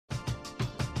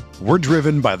We're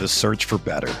driven by the search for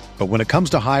better. But when it comes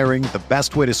to hiring, the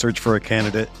best way to search for a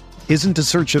candidate isn't to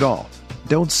search at all.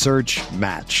 Don't search,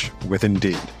 match with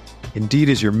Indeed. Indeed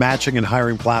is your matching and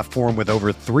hiring platform with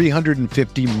over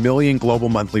 350 million global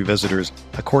monthly visitors,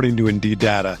 according to Indeed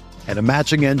data, and a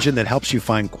matching engine that helps you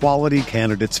find quality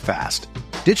candidates fast.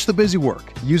 Ditch the busy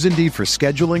work. Use Indeed for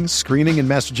scheduling, screening, and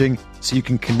messaging so you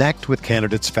can connect with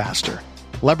candidates faster.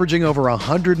 Leveraging over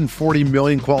 140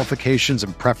 million qualifications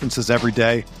and preferences every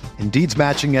day, Indeed's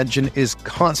matching engine is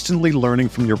constantly learning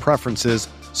from your preferences,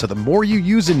 so the more you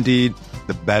use Indeed,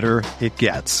 the better it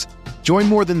gets. Join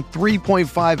more than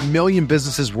 3.5 million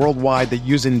businesses worldwide that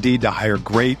use Indeed to hire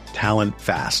great talent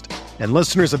fast. And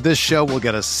listeners of this show will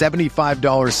get a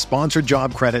 $75 sponsored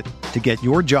job credit to get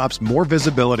your jobs more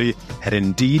visibility at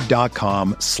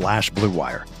Indeed.com/Blue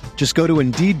Wire. Just go to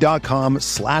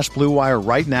Indeed.com/Blue Wire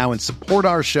right now and support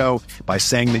our show by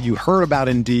saying that you heard about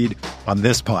Indeed on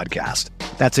this podcast.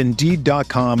 That's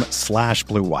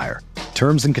Indeed.com/Blue Wire.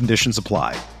 Terms and conditions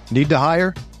apply. Need to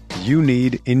hire? You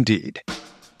need Indeed.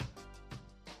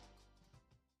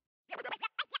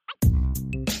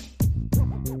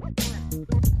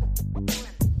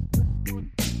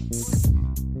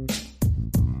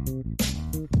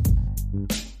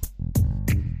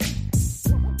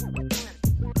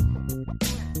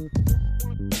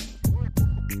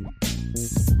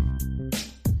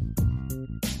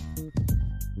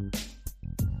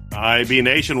 IB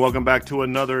Nation, welcome back to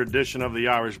another edition of the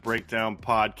Irish Breakdown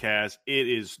Podcast. It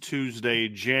is Tuesday,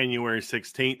 January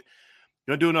 16th. I'm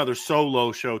going to do another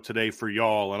solo show today for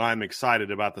y'all, and I'm excited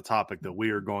about the topic that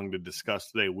we are going to discuss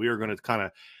today. We are going to kind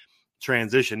of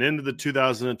transition into the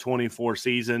 2024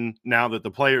 season now that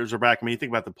the players are back. I mean, you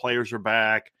think about the players are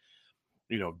back.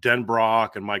 You know, Den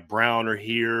Brock and Mike Brown are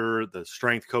here. The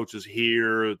strength coach is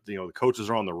here. You know, the coaches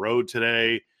are on the road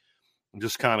today.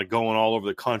 Just kind of going all over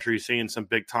the country, seeing some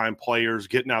big-time players,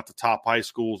 getting out the top high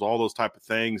schools, all those type of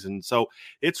things. And so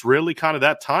it's really kind of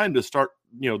that time to start,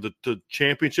 you know, the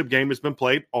championship game has been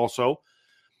played also.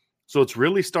 So it's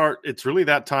really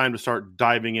that time to start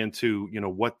diving into, you know,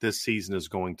 what this season is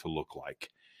going to look like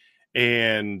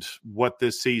and what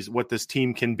this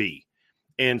team can be.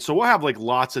 And so we'll have like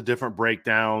lots of different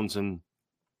breakdowns and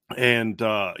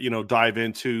you know, dive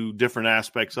into different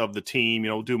aspects of the team. You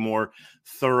know, we'll do more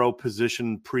thorough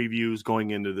position previews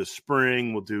going into the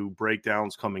spring. We'll do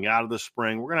breakdowns coming out of the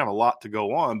spring. We're going to have a lot to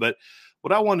go on. But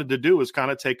what I wanted to do is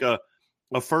kind of take a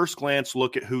first glance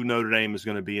look at who Notre Dame is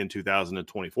going to be in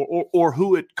 2024 or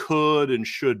who it could and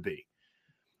should be.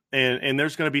 And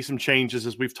there's going to be some changes,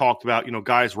 as we've talked about, you know,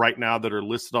 guys right now that are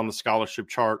listed on the scholarship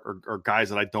chart are guys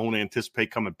that I don't anticipate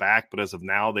coming back. But as of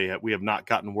now, we have not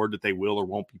gotten word that they will or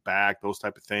won't be back, those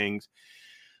type of things.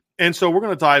 And so we're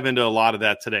going to dive into a lot of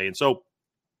that today. And so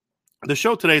the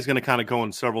show today is going to kind of go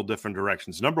in several different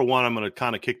directions. Number one, I'm going to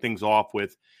kind of kick things off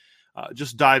with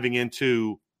just diving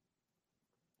into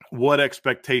what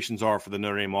expectations are for the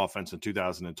Notre Dame offense in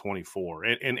 2024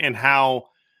 and how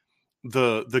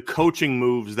the coaching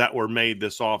moves that were made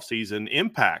this offseason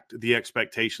impact the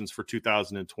expectations for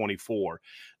 2024.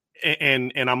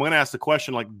 And I'm going to ask the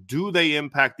question, like, do they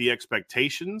impact the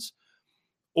expectations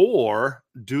or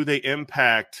do they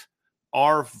impact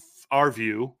our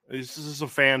view? This is a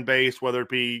fan base, whether it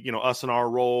be, you know, us in our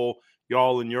role,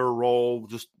 y'all in your role,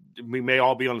 just we may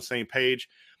all be on the same page,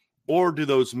 or do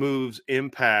those moves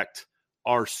impact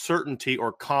our certainty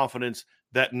or confidence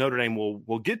that Notre Dame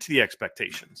will get to the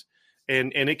expectations?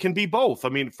 And it can be both. I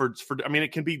mean,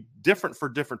 it can be different for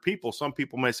different people. Some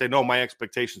people may say, no, my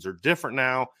expectations are different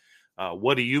now.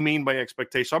 What do you mean by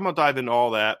expectation? So I'm going to dive into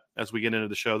all that as we get into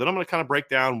the show. Then I'm going to kind of break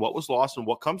down what was lost and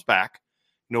what comes back,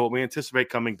 you know, what we anticipate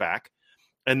coming back.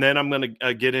 And then I'm going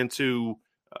to get into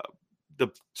the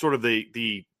sort of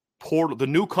the portal, the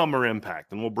newcomer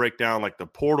impact. And we'll break down like the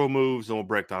portal moves, and we'll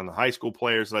break down the high school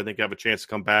players that I think have a chance to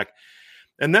come back.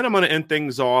 And then I'm going to end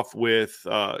things off with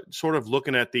sort of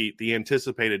looking at the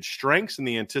anticipated strengths and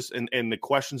the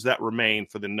questions that remain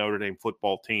for the Notre Dame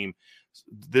football team,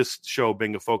 this show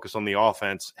being a focus on the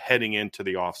offense heading into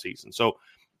the offseason. So,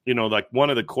 you know, like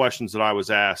one of the questions that I was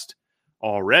asked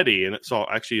already, and so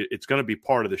actually it's going to be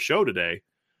part of the show today.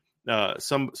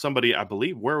 Somebody, I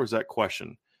believe, where was that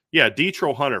question? Yeah,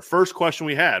 Detro Hunter. First question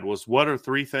we had was, what are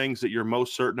three things that you're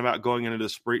most certain about going into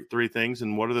this three things,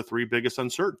 and what are the three biggest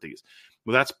uncertainties?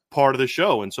 Well, that's part of the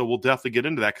show, and so we'll definitely get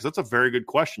into that because that's a very good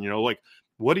question. You know, like,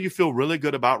 what do you feel really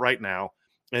good about right now,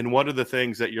 and what are the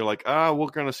things that you're like, we're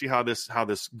going to see how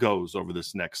this goes over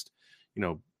this next, you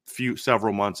know,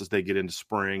 several months as they get into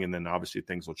spring, and then obviously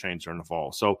things will change during the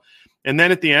fall. So, and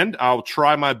then at the end, I'll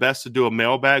try my best to do a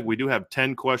mailbag. We do have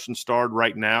 10 questions starred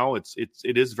right now. It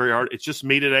is very hard. It's just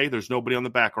me today. There's nobody on the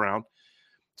background,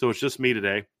 so it's just me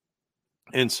today.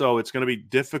 And so it's going to be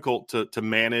difficult to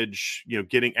manage,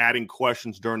 adding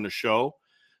questions during the show.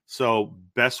 So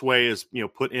best way is,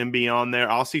 put MB on there.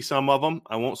 I'll see some of them.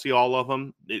 I won't see all of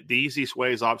them. The easiest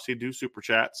way is obviously do super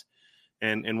chats,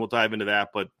 and we'll dive into that.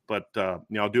 But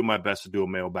I'll do my best to do a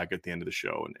mailbag at the end of the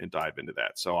show and dive into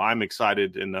that. So I'm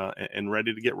excited and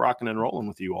ready to get rocking and rolling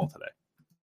with you all today.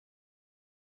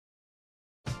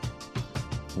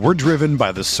 We're driven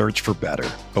by the search for better.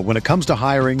 But when it comes to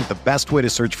hiring, the best way to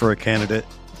search for a candidate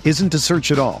isn't to search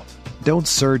at all. Don't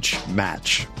search,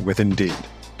 match with Indeed.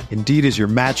 Indeed is your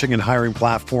matching and hiring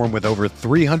platform with over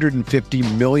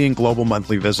 350 million global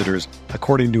monthly visitors,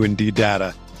 according to Indeed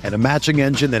data, and a matching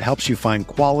engine that helps you find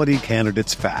quality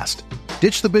candidates fast.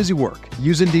 Ditch the busy work.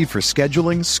 Use Indeed for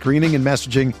scheduling, screening, and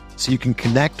messaging so you can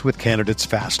connect with candidates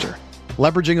faster.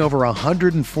 Leveraging over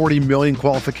 140 million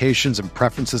qualifications and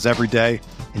preferences every day,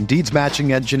 Indeed's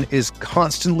matching engine is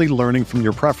constantly learning from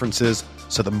your preferences,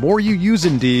 so the more you use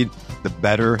Indeed, the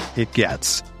better it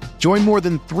gets. Join more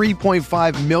than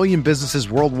 3.5 million businesses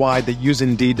worldwide that use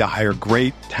Indeed to hire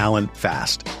great talent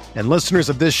fast. And listeners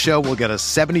of this show will get a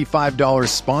 $75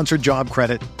 sponsored job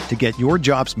credit to get your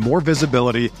jobs more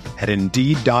visibility at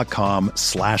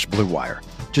Indeed.com/Blue Wire.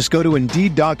 Just go to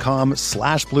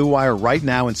Indeed.com/Blue Wire right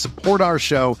now and support our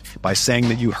show by saying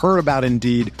that you heard about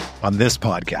Indeed on this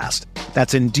podcast.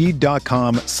 That's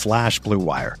Indeed.com/Blue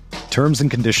Wire. Terms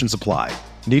and conditions apply.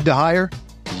 Need to hire?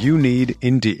 You need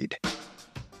Indeed.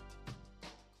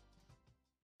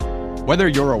 Whether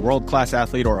you're a world-class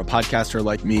athlete or a podcaster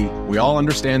like me, we all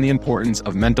understand the importance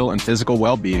of mental and physical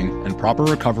well-being and proper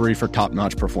recovery for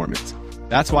top-notch performance.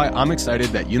 That's why I'm excited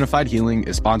that Unified Healing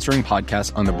is sponsoring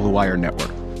podcasts on the Blue Wire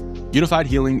Network. Unified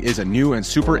Healing is a new and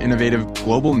super innovative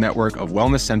global network of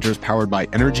wellness centers powered by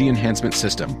Energy Enhancement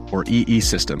System, or EE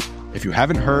System. If you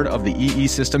haven't heard of the EE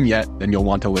System yet, then you'll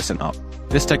want to listen up.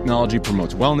 This technology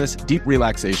promotes wellness, deep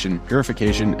relaxation,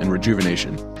 purification, and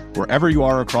rejuvenation. Wherever you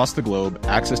are across the globe,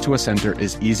 access to a center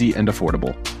is easy and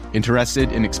affordable.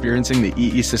 Interested in experiencing the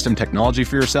EE System technology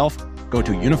for yourself? Go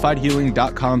to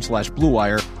unifiedhealing.com/Blue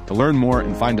Wire to learn more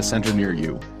and find a center near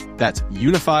you. That's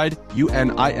unified,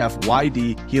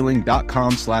 UNIFYD,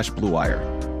 healing.com/Blue Wire.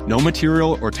 No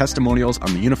material or testimonials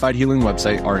on the Unified Healing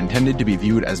website are intended to be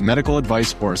viewed as medical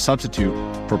advice or a substitute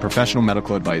for professional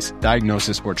medical advice,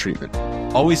 diagnosis, or treatment.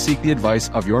 Always seek the advice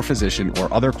of your physician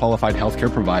or other qualified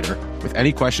healthcare provider with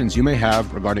any questions you may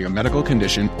have regarding a medical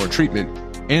condition or treatment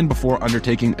and before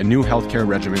undertaking a new healthcare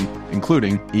regimen,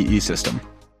 including EE System.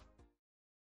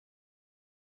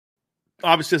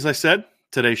 Obviously, as I said,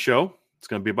 today's show, it's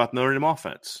going to be about the Notre Dame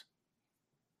offense.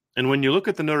 And when you look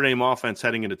at the Notre Dame offense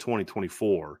heading into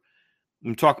 2024,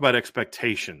 and talk about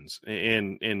expectations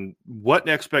and what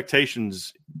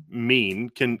expectations mean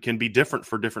can be different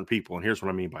for different people. And here's what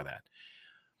I mean by that.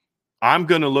 I'm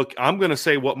going to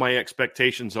say what my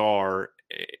expectations are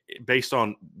based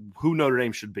on who Notre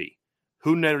Dame should be.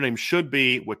 Who Notre Dame should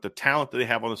be with the talent that they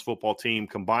have on this football team,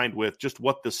 combined with just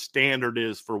what the standard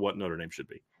is for what Notre Dame should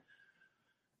be.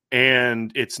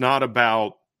 And it's not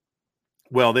about,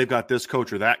 well, they've got this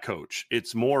coach or that coach.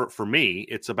 It's more, for me,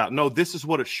 it's about, no, this is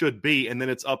what it should be, and then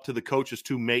it's up to the coaches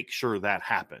to make sure that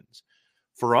happens.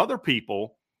 For other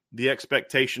people, the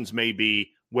expectations may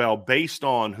be, well, based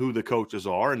on who the coaches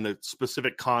are and the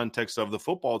specific context of the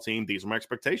football team, these are my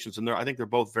expectations. And I think they're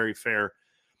both very fair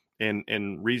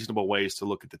and reasonable ways to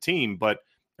look at the team. But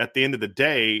at the end of the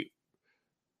day,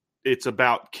 it's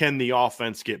about, can the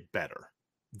offense get better?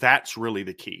 That's really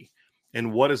the key.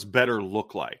 And what does better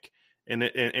look like?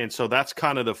 And so that's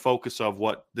kind of the focus of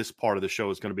what this part of the show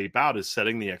is going to be about, is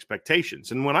setting the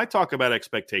expectations. And when I talk about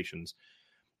expectations,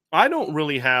 I don't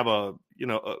really have a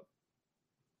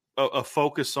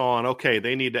focus on, okay,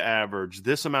 they need to average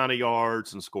this amount of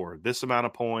yards and score this amount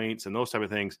of points and those type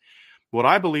of things. What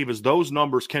I believe is those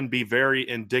numbers can be very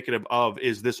indicative of,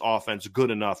 is this offense good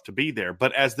enough to be there?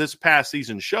 But as this past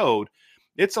season showed,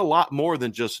 it's a lot more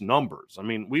than just numbers. I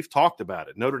mean, we've talked about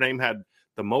it. Notre Dame had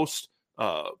the most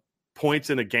points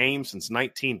in a game since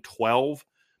 1912.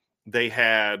 They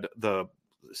had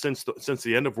since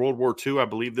the end of World War II, I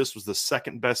believe this was the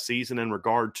second best season in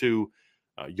regard to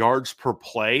yards per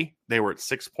play. They were at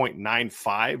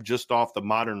 6.95, just off the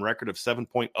modern record of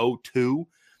 7.02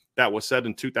 that was set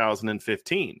in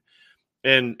 2015.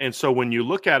 And so when you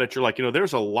look at it, you're like,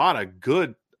 there's a lot of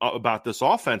good about this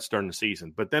offense during the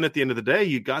season. But then at the end of the day,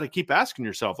 you got to keep asking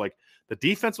yourself, like, the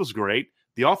defense was great.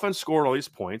 The offense scored all these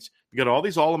points. You got all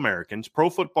these All-Americans. Pro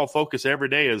Football Focus every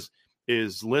day is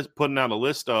putting out a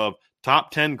list of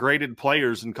top 10 graded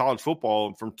players in college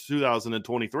football from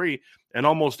 2023. And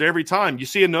almost every time you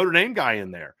see a Notre Dame guy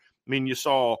in there. I mean, you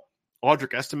saw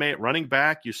Audric Estime at running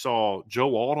back. You saw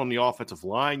Joe Alt on the offensive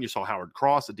line. You saw Howard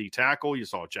Cross at D tackle. You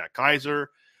saw Jack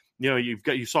Kaiser.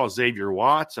 You saw Xavier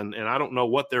Watts, and I don't know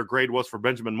what their grade was for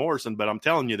Benjamin Morrison, but I'm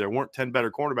telling you, there weren't 10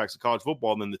 better cornerbacks in college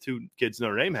football than the two kids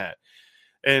Notre Dame had.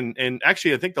 And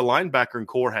actually, I think the linebacker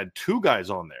core had two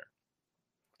guys on there.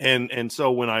 And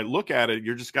so when I look at it,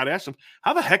 you just got to ask them,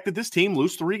 how the heck did this team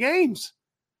lose 3 games?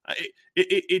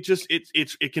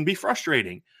 It can be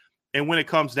frustrating. And when it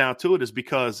comes down to it, is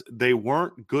because they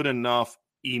weren't good enough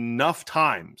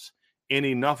times in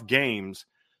enough games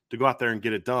to go out there and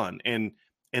get it done. And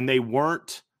they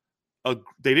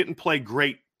didn't play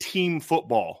great team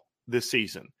football this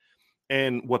season.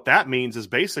 And what that means is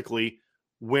basically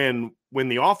when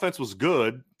the offense was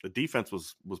good, the defense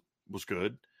was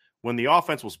good. When the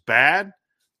offense was bad,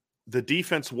 the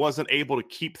defense wasn't able to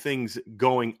keep things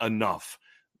going enough.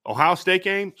 Ohio State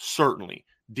game, certainly.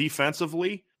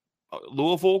 Defensively,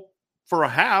 Louisville for a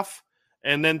half,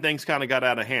 and then things kind of got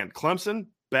out of hand. Clemson,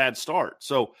 bad start.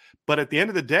 So, but at the end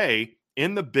of the day,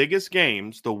 in the biggest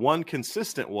games, the one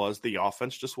consistent was the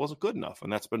offense just wasn't good enough,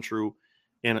 and that's been true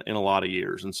in a lot of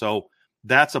years. And so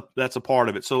that's a part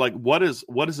of it. So, like, what does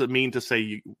it mean to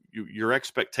say your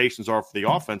expectations are for the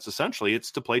offense? Essentially,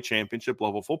 it's to play championship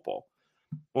level football.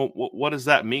 Well, what does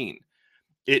that mean?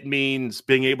 It means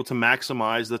being able to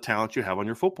maximize the talent you have on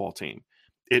your football team.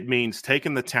 It means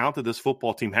taking the talent that this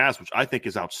football team has, which I think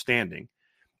is outstanding,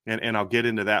 and I'll get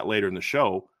into that later in the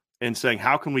show, and saying,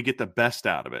 how can we get the best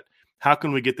out of it? How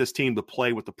can we get this team to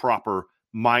play with the proper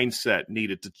mindset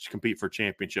needed to compete for a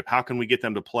championship? How can we get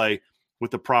them to play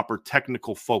with the proper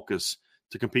technical focus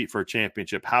to compete for a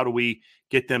championship? How do we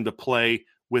get them to play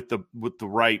with the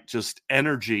right just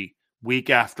energy week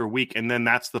after week? And then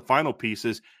that's the final piece,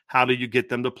 is how do you get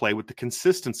them to play with the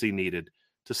consistency needed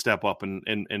to step up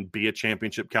and be a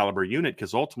championship caliber unit?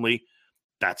 Because ultimately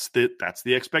that's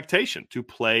the expectation, to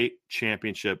play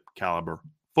championship caliber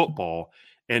football.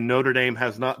 And Notre Dame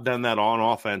has not done that on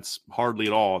offense hardly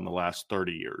at all in the last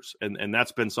 30 years. And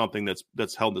that's been something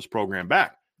that's held this program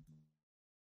back.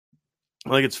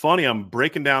 Like, it's funny, I'm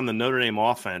breaking down the Notre Dame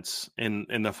offense in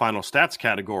the final stats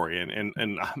category. And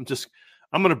I'm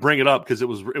going to bring it up because it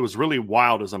was really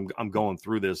wild as I'm going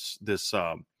through this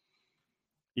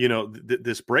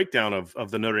breakdown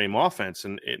of the Notre Dame offense.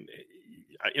 And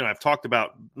I've talked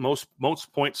about most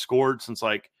points scored since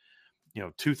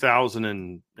 2000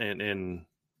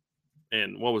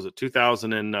 and what was it,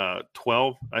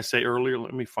 2012, I say earlier.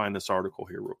 Let me find this article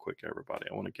here real quick, everybody.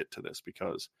 I want to get to this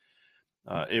because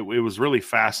it was really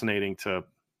fascinating to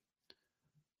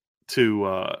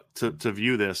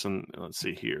view this. And let's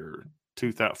see here,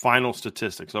 final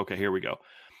statistics. Okay, here we go.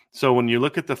 So when you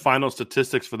look at the final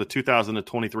statistics for the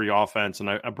 2023 offense, and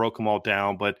I broke them all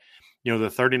down, but the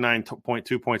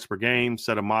 39.2 points per game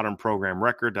set a modern program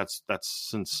record. That's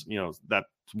since that's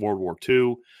World War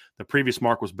II. The previous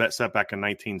mark was set back in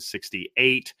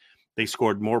 1968. They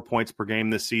scored more points per game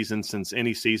this season since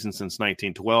any season since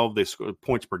 1912. They scored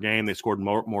points per game. They scored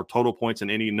more total points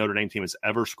than any Notre Dame team has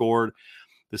ever scored.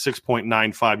 The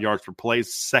 6.95 yards per play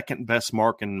is second best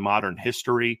mark in modern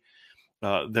history.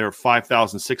 Their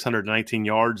 5,619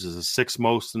 yards is the sixth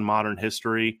most in modern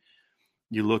history.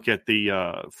 You look at the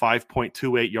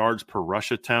 5.28 yards per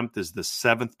rush attempt is the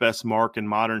seventh best mark in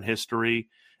modern history.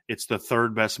 It's the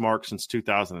third best mark since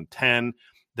 2010.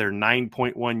 Their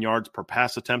 9.1 yards per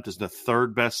pass attempt is the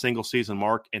third best single season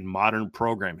mark in modern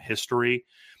program history.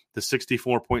 The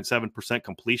 64.7%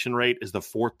 completion rate is the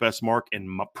fourth best mark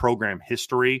in program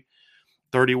history.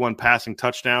 31 passing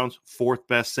touchdowns, fourth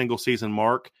best single season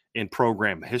mark in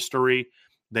program history.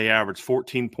 They average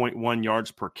 14.1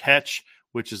 yards per catch,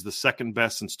 which is the second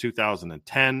best since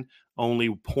 2010, only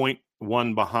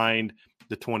 0.1 behind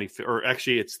the 20, or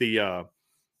actually it's the,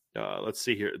 let's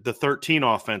see here, the 13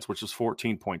 offense, which is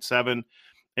 14.7.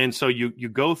 And so you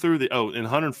go through and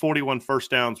 141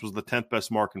 first downs was the 10th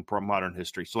best mark in modern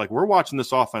history. So we're watching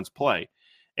this offense play,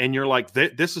 and you're like,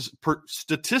 this is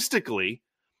statistically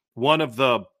one of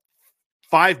the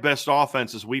 5 best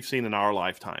offenses we've seen in our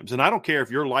lifetimes. And I don't care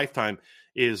if your lifetime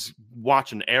is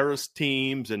watching Eris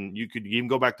teams, and you could even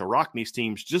go back to Rockney's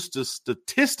teams, just as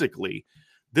statistically,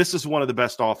 this is one of the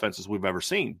best offenses we've ever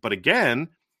seen. But again,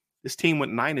 this team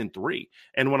went 9-3.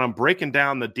 And when I'm breaking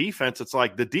down the defense, it's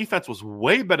like the defense was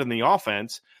way better than the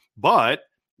offense, but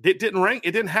it didn't rank.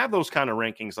 It didn't have those kind of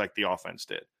rankings like the offense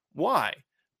did. Why?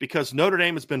 because Notre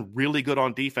Dame has been really good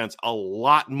on defense a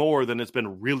lot more than it's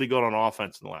been really good on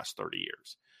offense in the last 30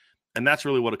 years. And that's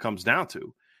really what it comes down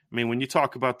to. I mean, when you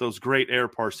talk about those great Air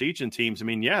Parsegian teams, I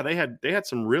mean, yeah, they had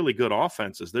some really good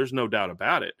offenses. There's no doubt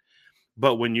about it.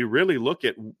 But when you really look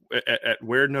at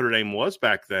where Notre Dame was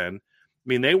back then, I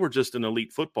mean, they were just an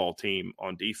elite football team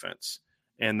on defense.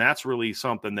 And that's really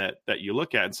something that you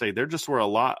look at and say there just were a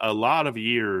lot of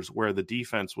years where the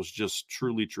defense was just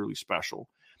truly, truly special.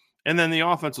 And then the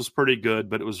offense was pretty good,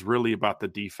 but it was really about the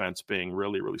defense being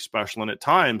really, really special. And at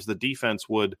times the defense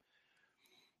would,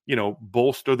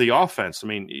 bolster the offense. I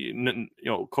mean,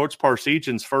 Coach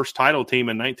Parsegian's first title team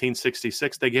in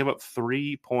 1966, they gave up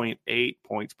 3.8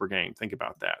 points per game. Think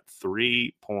about that,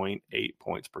 3.8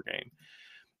 points per game.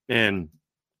 And,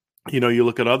 you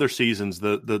look at other seasons,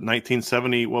 the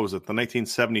 1970, what was it? The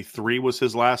 1973 was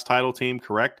his last title team,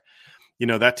 correct?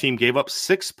 That team gave up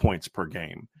 6 points per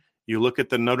game. You look at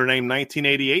the Notre Dame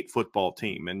 1988 football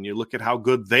team, and you look at how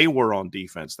good they were on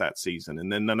defense that season.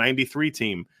 And then the 93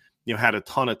 team, had a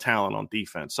ton of talent on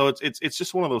defense. So it's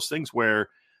just one of those things where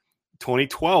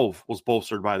 2012 was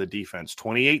bolstered by the defense.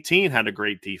 2018 had a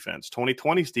great defense.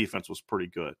 2020's defense was pretty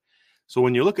good. So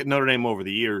when you look at Notre Dame over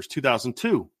the years,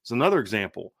 2002 is another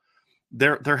example.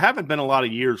 There haven't been a lot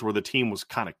of years where the team was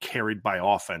kind of carried by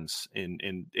offense and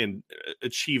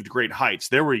achieved great heights.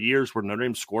 There were years where Notre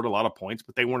Dame scored a lot of points,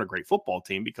 but they weren't a great football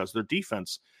team because their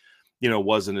defense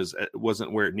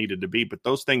wasn't where it needed to be. But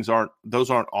those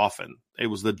aren't often. It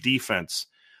was the defense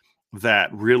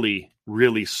that really,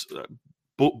 really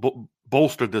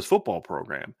bolstered this football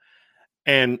program.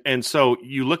 And so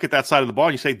you look at that side of the ball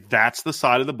and you say, that's the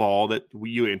side of the ball that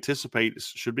you anticipate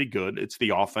should be good. It's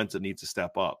the offense that needs to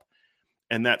step up.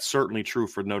 And that's certainly true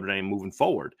for Notre Dame moving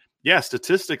forward. Yeah,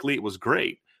 statistically it was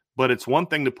great, but it's one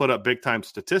thing to put up big time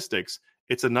statistics.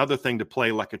 It's another thing to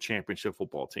play like a championship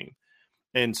football team.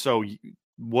 And so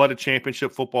what a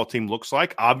championship football team looks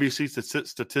like, obviously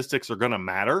statistics are going to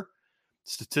matter.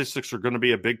 Statistics are going to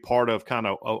be a big part of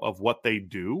of what they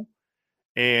do.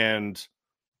 And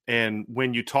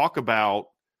when you talk about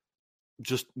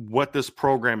just what this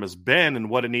program has been and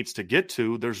what it needs to get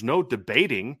to, there's no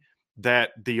debating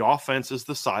that the offense is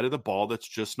the side of the ball that's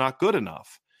just not good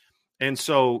enough. And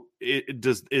so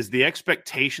is the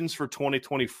expectations for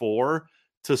 2024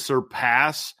 to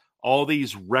surpass all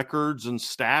these records and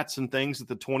stats and things that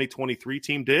the 2023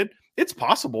 team did? It's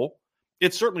possible.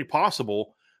 It's certainly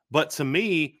possible. But to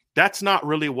me, that's not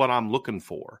really what I'm looking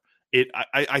for.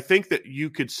 I think that you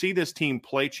could see this team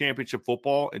play championship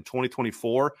football in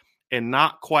 2024 and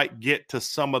not quite get to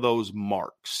some of those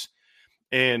marks.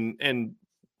 And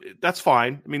that's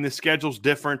fine. I mean, the schedule's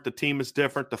different. The team is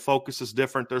different. The focus is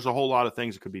different. There's a whole lot of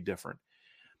things that could be different.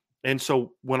 And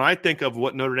so when I think of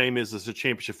what Notre Dame is as a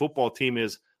championship football team,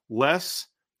 is less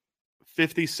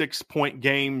 56-point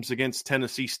games against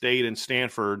Tennessee State and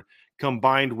Stanford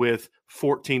combined with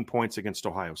 14 points against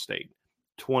Ohio State,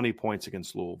 20 points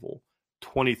against Louisville,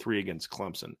 23 against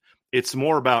Clemson. It's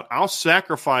more about I'll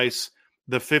sacrifice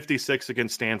the 56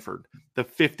 against Stanford, the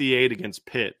 58 against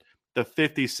Pitt, the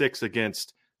 56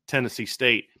 against Tennessee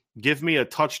State. Give me a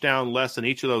touchdown less in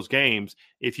each of those games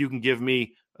if you can give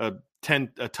me a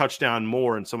touchdown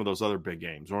more in some of those other big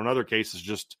games, or in other cases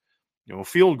just a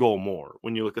field goal more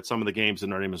when you look at some of the games that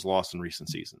Notre Dame has lost in recent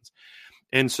seasons.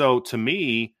 And so to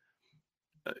me,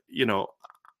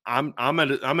 I'm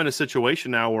in a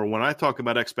situation now where when I talk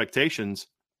about expectations,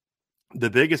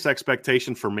 the biggest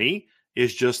expectation for me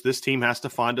is just this team has to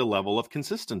find a level of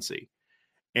consistency.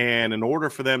 And in order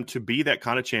for them to be that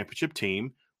kind of championship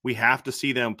team, we have to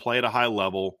see them play at a high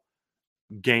level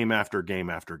game after game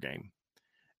after game.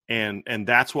 And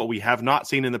that's what we have not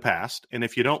seen in the past. And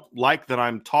if you don't like that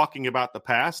I'm talking about the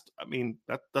past, I mean,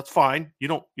 that's fine. You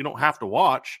don't have to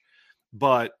watch.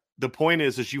 But the point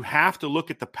is you have to look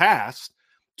at the past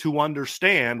to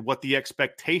understand what the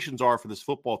expectations are for this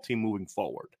football team moving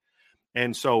forward.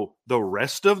 And so the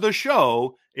rest of the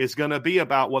show is going to be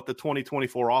about what the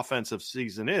 2024 offensive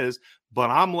season is, but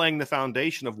I'm laying the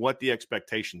foundation of what the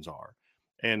expectations are.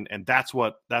 And that's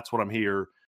what I'm here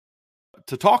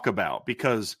to talk about,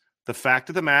 because the fact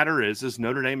of the matter is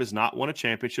Notre Dame has not won a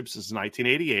championship since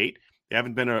 1988. They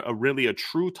haven't been a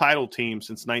true title team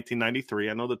since 1993.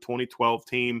 I know the 2012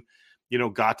 team,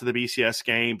 got to the BCS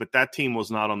game, but that team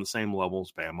was not on the same level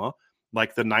as Bama.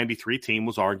 Like the 93 team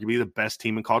was arguably the best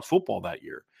team in college football that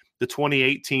year. The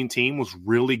 2018 team was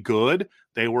really good.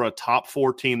 They were a top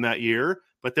 4 team that year,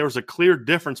 but there was a clear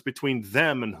difference between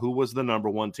them and who was the number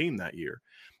 1 team that year.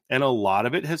 And a lot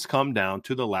of it has come down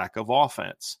to the lack of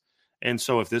offense. And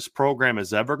so if this program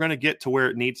is ever going to get to where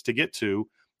it needs to get to,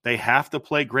 they have to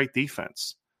play great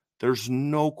defense. There's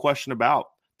no question about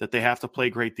that they have to play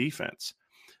great defense.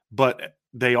 But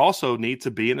they also need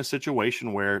to be in a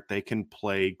situation where they can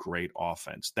play great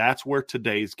offense. That's where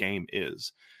today's game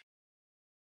is.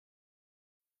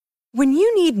 When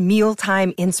you need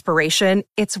mealtime inspiration,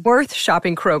 it's worth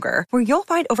shopping Kroger, where you'll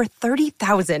find over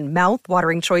 30,000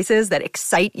 mouth-watering choices that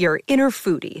excite your inner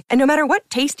foodie. And no matter what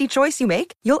tasty choice you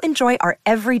make, you'll enjoy our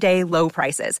everyday low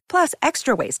prices, plus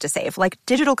extra ways to save, like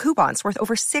digital coupons worth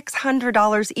over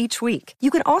 $600 each week. You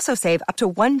can also save up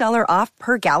to $1 off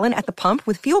per gallon at the pump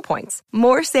with fuel points.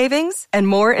 More savings and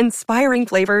more inspiring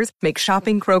flavors make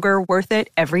shopping Kroger worth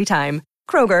it every time.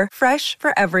 Kroger, fresh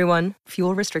for everyone.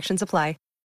 Fuel restrictions apply.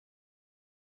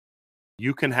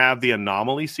 You can have the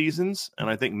anomaly seasons, and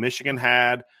I think Michigan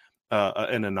had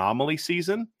an anomaly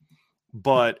season.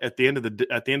 But at the end of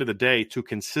the day, to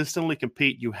consistently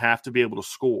compete, you have to be able to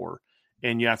score,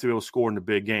 and you have to be able to score in the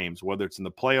big games, whether it's in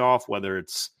the playoff, whether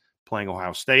it's playing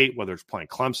Ohio State, whether it's playing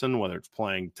Clemson, whether it's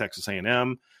playing Texas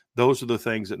A&M. Those are the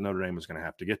things that Notre Dame is going to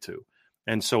have to get to.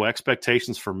 And so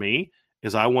expectations for me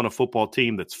is I want a football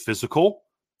team that's physical,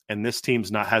 and this team's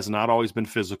has not always been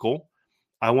physical.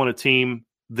 I want a team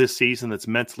this season that's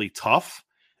mentally tough,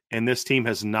 and this team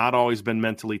has not always been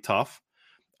mentally tough.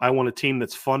 I want a team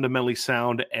that's fundamentally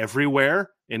sound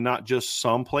everywhere and not just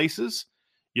some places.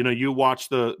 You know, you watch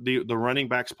the running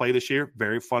backs play this year,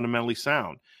 very fundamentally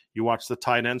sound. You watch the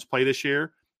tight ends play this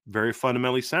year, very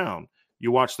fundamentally sound.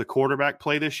 You watch the quarterback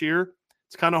play this year,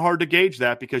 it's kind of hard to gauge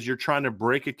that because you're trying to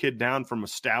break a kid down from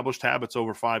established habits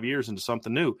over 5 years into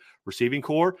something new. Receiving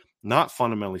core, not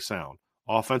fundamentally sound.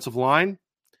 Offensive line,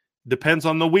 depends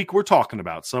on the week we're talking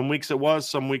about. Some weeks it was,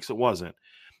 some weeks it wasn't.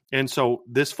 And so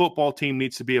this football team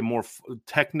needs to be a more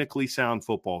technically sound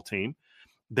football team.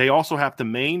 They also have to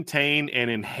maintain and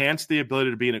enhance the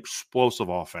ability to be an explosive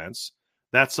offense.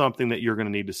 That's something that you're going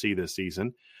to need to see this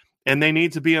season. And they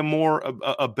need to be a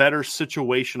better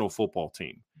situational football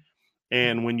team.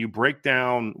 And when you break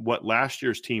down what last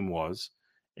year's team was,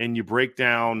 and you break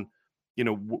down, you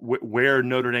know, where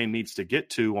Notre Dame needs to get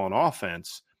to on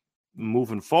offense,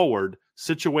 moving forward,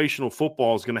 situational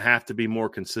football is going to have to be more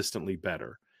consistently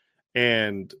better.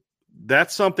 And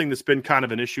that's something that's been kind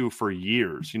of an issue for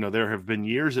years. You know, there have been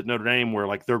years at Notre Dame where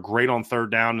like they're great on third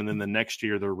down and then the next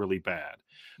year they're really bad.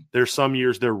 There's some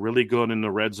years they're really good in the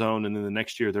red zone and then the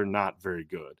next year they're not very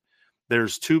good.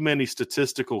 There's too many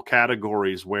statistical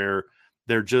categories where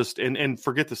they're just, and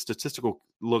forget the statistical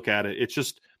look at it. It's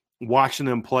just watching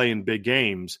them play in big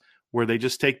games where they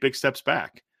just take big steps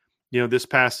back. You know, this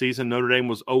past season, Notre Dame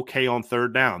was okay on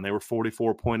third down. They were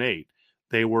 44.8.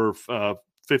 They were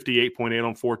 58.8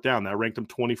 on fourth down. That ranked them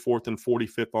 24th and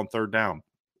 45th on third down.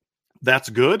 That's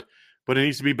good, but it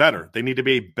needs to be better. They need to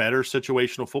be a better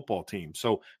situational football team.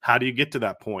 So how do you get to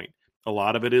that point? A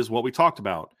lot of it is what we talked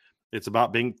about. It's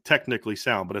about being technically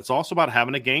sound, but it's also about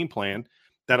having a game plan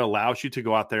that allows you to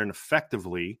go out there and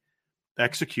effectively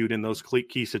execute in those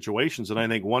key situations. And I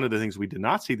think one of the things we did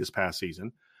not see this past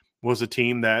season was a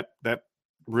team that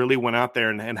really went out there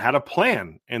and had a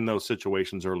plan in those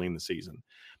situations early in the season.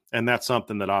 And that's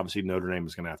something that obviously Notre Dame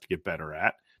is going to have to get better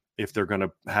at if they're going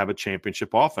to have a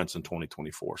championship offense in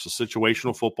 2024. So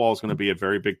situational football is going to be a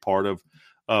very big part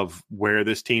of where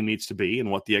this team needs to be and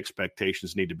what the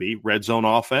expectations need to be. Red zone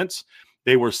offense,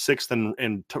 they were 6th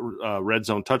in red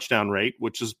zone touchdown rate,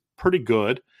 which is pretty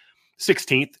good.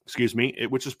 16th,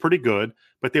 which is pretty good,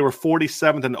 but they were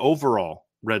 47th in overall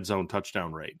red zone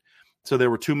touchdown rate. So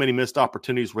there were too many missed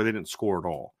opportunities where they didn't score at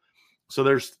all. So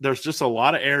there's just a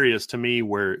lot of areas to me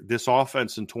where this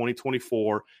offense in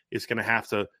 2024 is going to have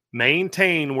to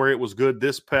maintain where it was good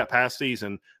this past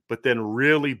season, but then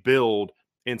really build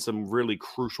in some really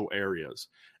crucial areas.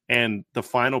 And the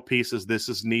final piece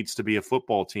is needs to be a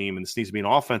football team, and this needs to be an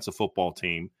offensive football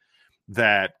team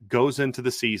that goes into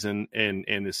the season and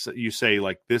you say,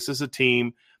 like, this is a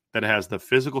team that has the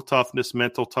physical toughness,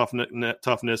 mental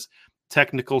toughness,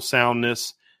 technical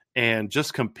soundness, and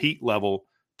just compete level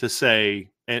to say,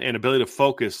 and ability to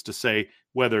focus to say,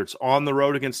 whether it's on the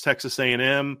road against Texas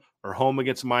A&M or home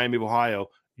against Miami of Ohio,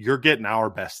 you're getting our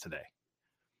best today.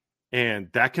 And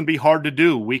that can be hard to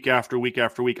do week after week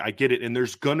after week. I get it. And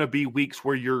there's going to be weeks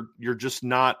where you're just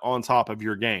not on top of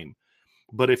your game.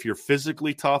 But if you're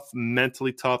physically tough,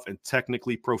 mentally tough, and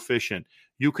technically proficient,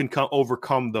 you can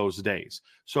overcome those days.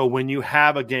 So when you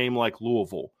have a game like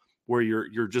Louisville, where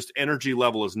your just energy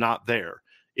level is not there,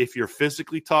 if you're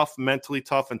physically tough, mentally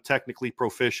tough, and technically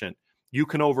proficient, you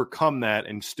can overcome that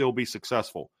and still be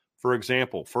successful. For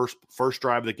example, first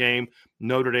drive of the game,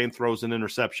 Notre Dame throws an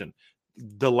interception.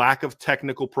 The lack of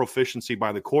technical proficiency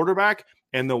by the quarterback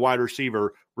and the wide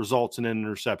receiver results in an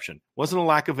interception. Wasn't a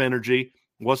lack of energy.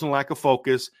 It wasn't a lack of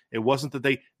focus. It wasn't that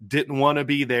they didn't want to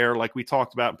be there like we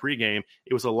talked about in pregame.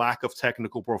 It was a lack of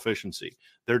technical proficiency.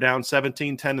 They're down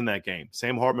 17-10 in that game.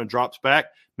 Sam Hartman drops back.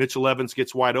 Mitchell Evans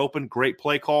gets wide open. Great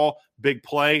play call. Big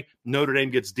play. Notre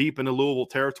Dame gets deep into Louisville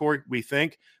territory, we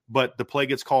think, but the play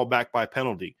gets called back by a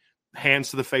penalty. Hands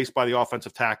to the face by the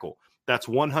offensive tackle. That's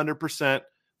 100%.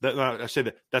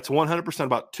 That's 100%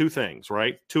 about two things,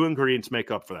 right? Two ingredients make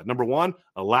up for that. Number one,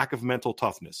 a lack of mental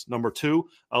toughness. Number two,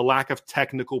 a lack of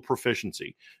technical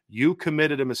proficiency. You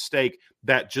committed a mistake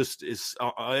that just is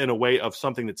in a way of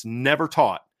something that's never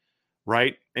taught,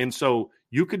 right? And so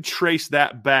you could trace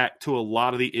that back to a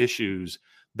lot of the issues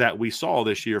that we saw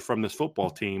this year from this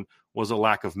football team was a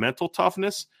lack of mental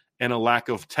toughness and a lack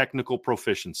of technical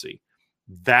proficiency.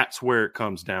 That's where it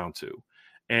comes down to.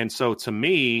 And so to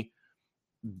me,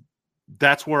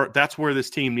 that's where this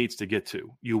team needs to get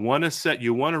to. You want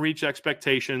to reach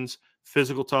expectations,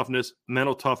 physical toughness,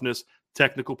 mental toughness,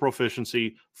 technical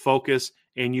proficiency, focus,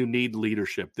 and you need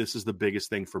leadership. This is the biggest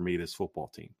thing for me, this football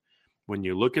team. When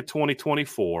you look at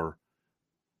 2024,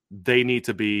 they need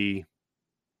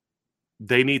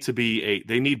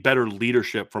better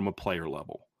leadership from a player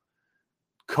level.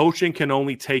 Coaching can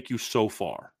only take you so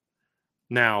far.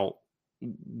 Now,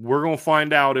 we're going to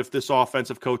find out if this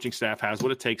offensive coaching staff has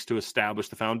what it takes to establish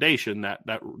the foundation.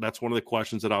 That's one of the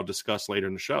questions that I'll discuss later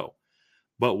in the show.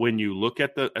 But when you look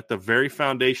at the very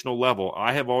foundational level,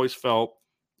 I have always felt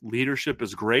leadership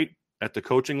is great at the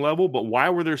coaching level, but why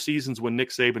were there seasons when Nick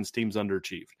Saban's teams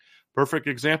underachieved? Perfect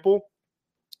example,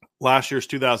 last year's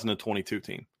 2022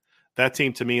 team. That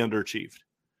team, to me, underachieved.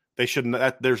 They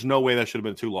shouldn't. There's no way that should have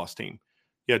been a two-loss team.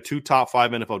 You had 2 top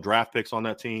 5 NFL draft picks on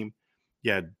that team.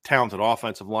 You had talented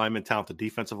offensive linemen, talented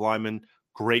defensive linemen,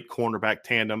 great cornerback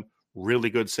tandem,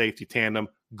 really good safety tandem,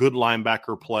 good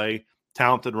linebacker play,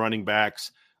 talented running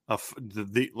backs.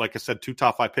 Like I said, 2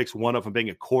 top 5 picks, one of them being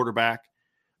a quarterback.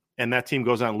 And that team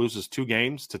goes out and loses 2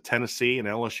 games to Tennessee and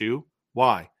LSU.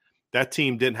 Why? That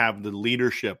team didn't have the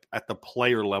leadership at the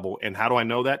player level. And how do I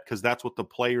know that? Because that's what the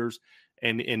players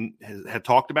and had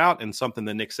talked about, and something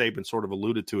that Nick Saban sort of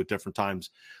alluded to at different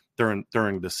times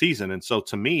during the season. And so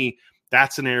to me,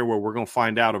 that's an area where we're going to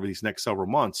find out over these next several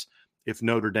months if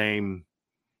Notre Dame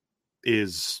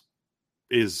is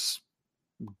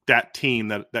that team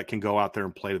that can go out there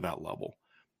and play to that level.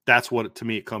 That's what, to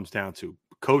me, it comes down to.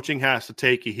 Coaching has to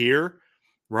take you here,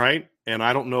 right? And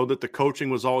I don't know that the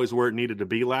coaching was always where it needed to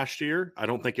be last year. I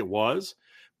don't think it was.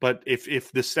 But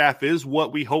if the staff is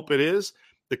what we hope it is,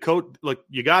 the coach, look,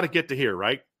 you got to get to here,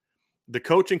 right? The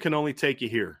coaching can only take you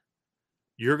here.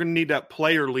 You're going to need that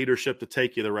player leadership to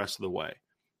take you the rest of the way.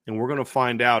 And we're going to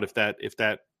find out if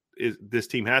this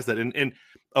team has that. And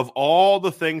of all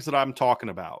the things that I'm talking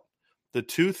about, the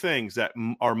 2 things that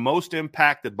are most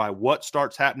impacted by what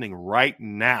starts happening right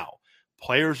now,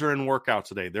 players are in workouts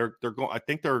today. They're going. I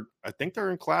think they're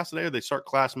in class today, or they start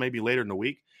class maybe later in the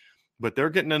week. But they're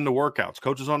getting into workouts.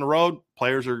 Coaches on the road,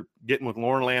 players are getting with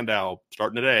Lauren Landau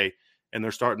starting today, and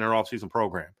they're starting their offseason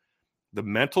program. The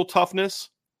mental toughness,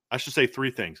 I should say 3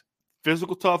 things.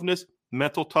 Physical toughness,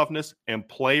 mental toughness, and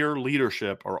player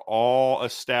leadership are all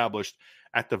established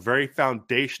at the very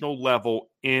foundational level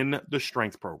in the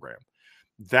strength program.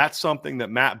 That's something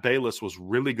that Matt Balis was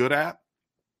really good at,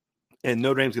 and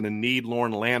Notre Dame's going to need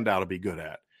Lauren Landau to be good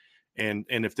at. And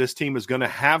if this team is going to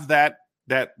have that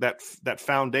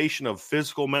foundation of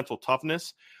physical, mental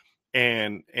toughness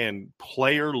and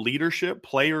player leadership,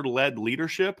 player-led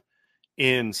leadership,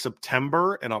 in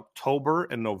September and October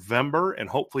and November and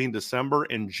hopefully in December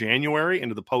and January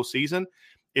into the postseason,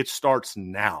 it starts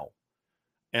now.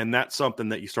 And that's something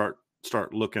that you start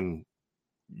getting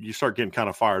kind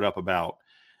of fired up about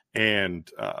and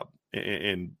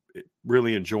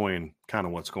really enjoying kind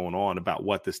of what's going on about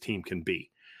what this team can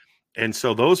be. And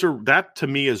so that to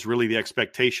me is really the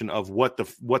expectation of what the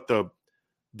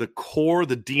core,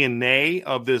 the DNA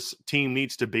of this team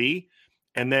needs to be.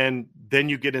 And then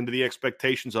you get into the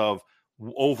expectations of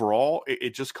overall,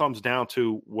 it just comes down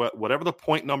to whatever the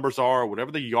point numbers are,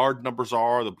 whatever the yard numbers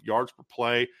are, the yards per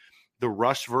play, the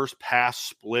rush versus pass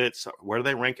splits, where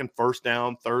they rank in first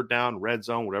down, third down, red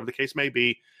zone, whatever the case may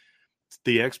be.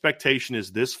 The expectation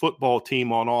is this football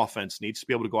team on offense needs to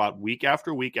be able to go out week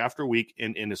after week after week,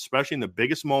 and especially in the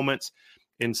biggest moments,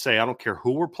 and say, I don't care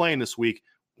who we're playing this week,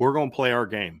 we're going to play our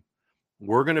game.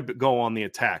 We're going to go on the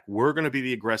attack. We're going to be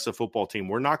the aggressive football team.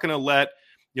 We're not going to let,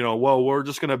 we're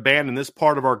just going to abandon this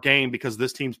part of our game because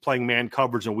this team's playing man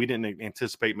coverage and we didn't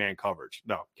anticipate man coverage.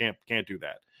 No, can't do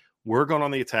that. We're going on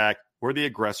the attack. We're the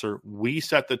aggressor. We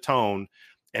set the tone,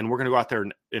 and we're going to go out there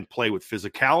and play with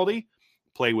physicality,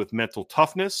 play with mental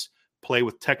toughness, play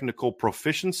with technical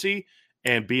proficiency,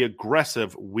 and be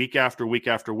aggressive week after week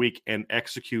after week and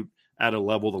execute at a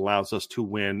level that allows us to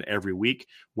win every week,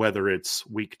 whether it's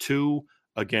week 2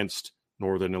 against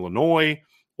Northern Illinois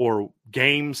or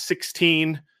game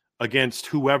 16 against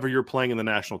whoever you're playing in the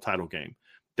national title game.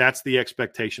 That's the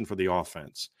expectation for the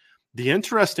offense. The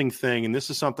interesting thing, and this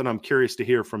is something I'm curious to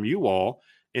hear from you all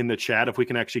in the chat, if we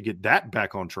can actually get that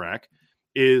back on track,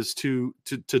 is to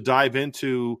dive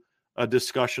into a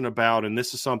discussion about, and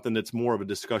this is something that's more of a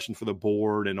discussion for the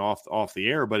board and off the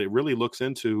air, but it really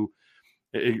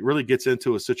gets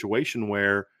into a situation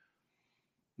where,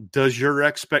 does your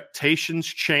expectations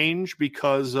change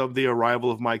because of the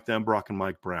arrival of Mike Denbrock and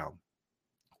Mike Brown?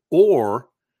 Or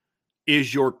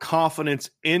is your confidence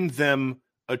in them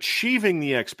achieving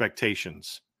the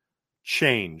expectations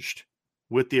changed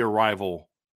with the arrival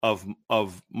of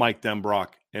Mike Denbrock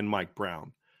and Mike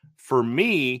Brown? For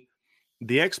me,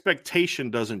 the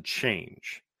expectation doesn't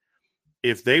change.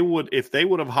 If they would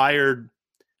have hired,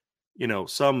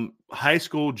 some high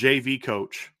school JV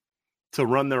coach to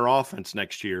run their offense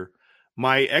next year,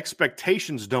 my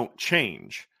expectations don't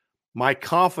change. My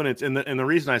confidence, and the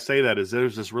reason I say that is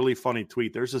there's this really funny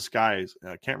tweet. There's this guy,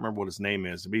 I can't remember what his name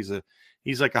is.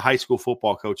 He's like a high school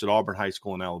football coach at Auburn High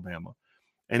School in Alabama.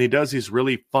 And he does these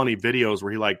really funny videos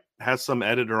where he has some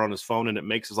editor on his phone and it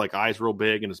makes his eyes real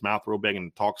big and his mouth real big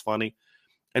and talks funny.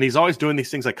 And he's always doing these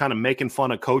things kind of making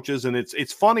fun of coaches. And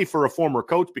it's funny for a former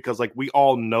coach because we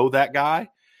all know that guy,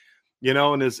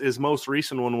 and his most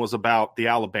recent one was about the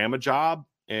Alabama job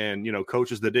and,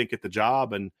 coaches that didn't get the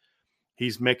job. And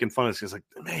he's making fun of this. He's like,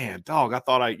 man, dog, I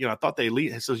thought they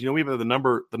lead. He says, we have the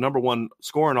number one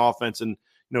scoring offense and,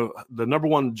 the number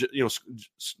one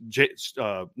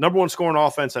scoring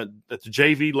offense at the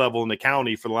JV level in the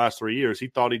county for the last 3 years. He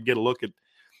thought he'd get a look at,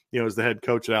 as the head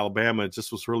coach at Alabama. It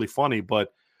just was really funny.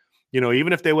 But,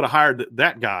 even if they would have hired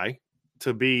that guy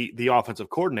to be the offensive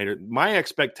coordinator, my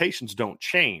expectations don't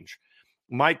change.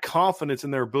 My confidence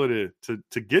in their ability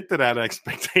to get to that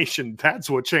expectation, that's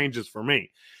what changes for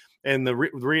me. And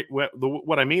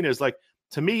what I mean is,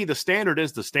 to me, the standard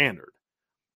is the standard.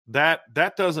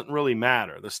 That doesn't really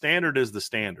matter. The standard is the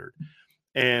standard.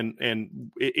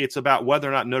 And it's about whether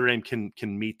or not Notre Dame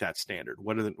can meet that standard,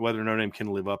 whether Notre Dame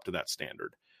can live up to that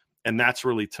standard. And that's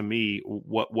really, to me,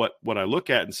 what I look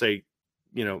at and say,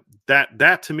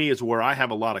 that to me is where I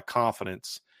have a lot of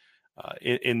confidence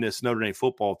in this Notre Dame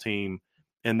football team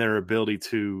and their ability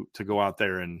to go out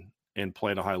there and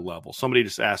play at a high level. Somebody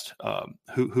just asked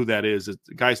who that is. The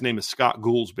guy's name is Scott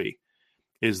Goolsby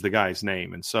is the guy's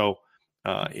name. And so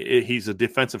he's a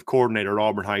defensive coordinator at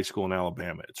Auburn High School in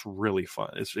Alabama. It's really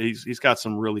fun. He's got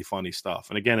some really funny stuff.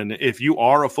 And again, if you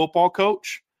are a football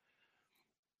coach,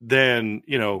 then,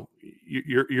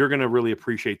 you're going to really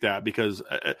appreciate that, because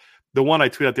the one I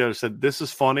tweeted out there said, this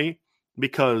is funny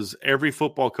because every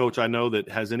football coach I know that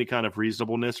has any kind of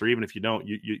reasonableness, or even if you don't,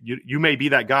 you may be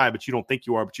that guy, but you don't think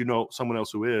you are, but someone else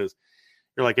who is.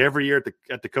 You're every year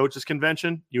at the coaches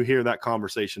convention, you hear that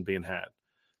conversation being had.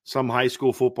 Some high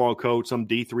school football coach, some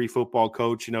D3 football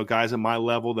coach, guys at my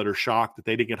level that are shocked that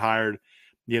they didn't get hired,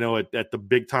 at the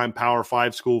big time Power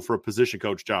 5 school for a position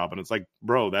coach job. And it's like,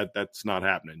 bro, that's not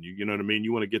happening. You know what I mean?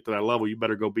 You want to get to that level, you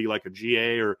better go be like a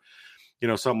GA or,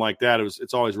 something like that.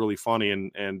 It's always really funny.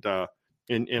 And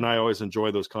I always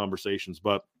enjoy those conversations,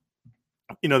 but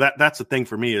that's the thing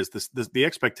for me is the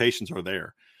expectations are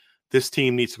there. This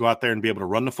team needs to go out there and be able to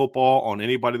run the football on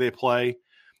anybody they play.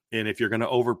 And if you're going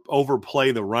to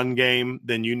overplay the run game,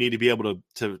 then you need to be able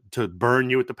to burn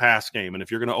you at the pass game. And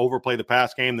if you're going to overplay the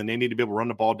pass game, then they need to be able to run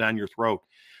the ball down your throat.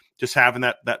 Just having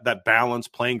that balance,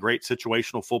 playing great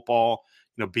situational football,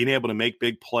 being able to make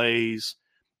big plays.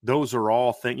 Those are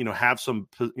all things, have some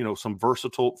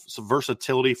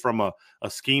versatility from a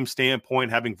scheme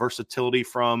standpoint, having versatility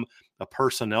from a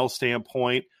personnel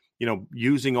standpoint,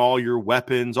 using all your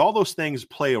weapons, all those things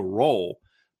play a role.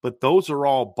 But those are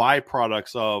all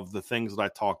byproducts of the things that I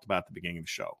talked about at the beginning of the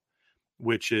show,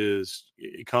 which is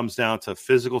it comes down to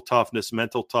physical toughness,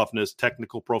 mental toughness,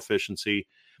 technical proficiency,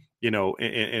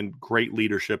 and great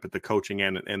leadership at the coaching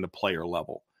and the player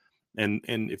level. And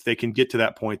if they can get to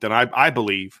that point, then I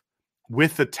believe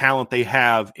with the talent they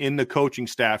have in the coaching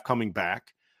staff coming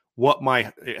back, what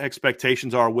my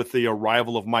expectations are with the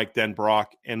arrival of Mike Denbrock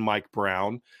and Mike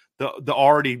Brown, the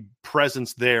already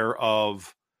presence there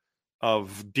of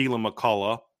Dylan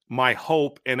McCullough, my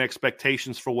hope and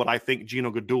expectations for what I think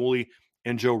Gino Guidugli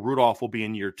and Joe Rudolph will be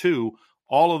in year 2,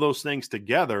 all of those things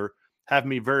together have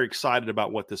me very excited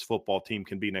about what this football team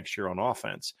can be next year on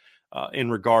offense in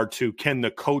regard to can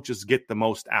the coaches get the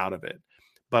most out of it.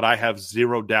 But I have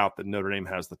zero doubt that Notre Dame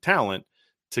has the talent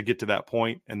to get to that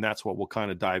point, and that's what we'll kind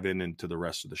of dive into the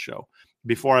rest of the show.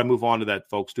 Before I move on to that,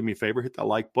 folks, do me a favor, hit that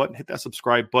like button, hit that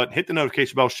subscribe button, hit the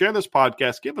notification bell, share this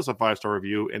podcast, give us a 5-star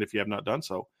review, and if you have not done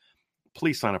so,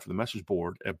 please sign up for the message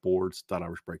board at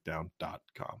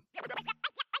boards.irishbreakdown.com.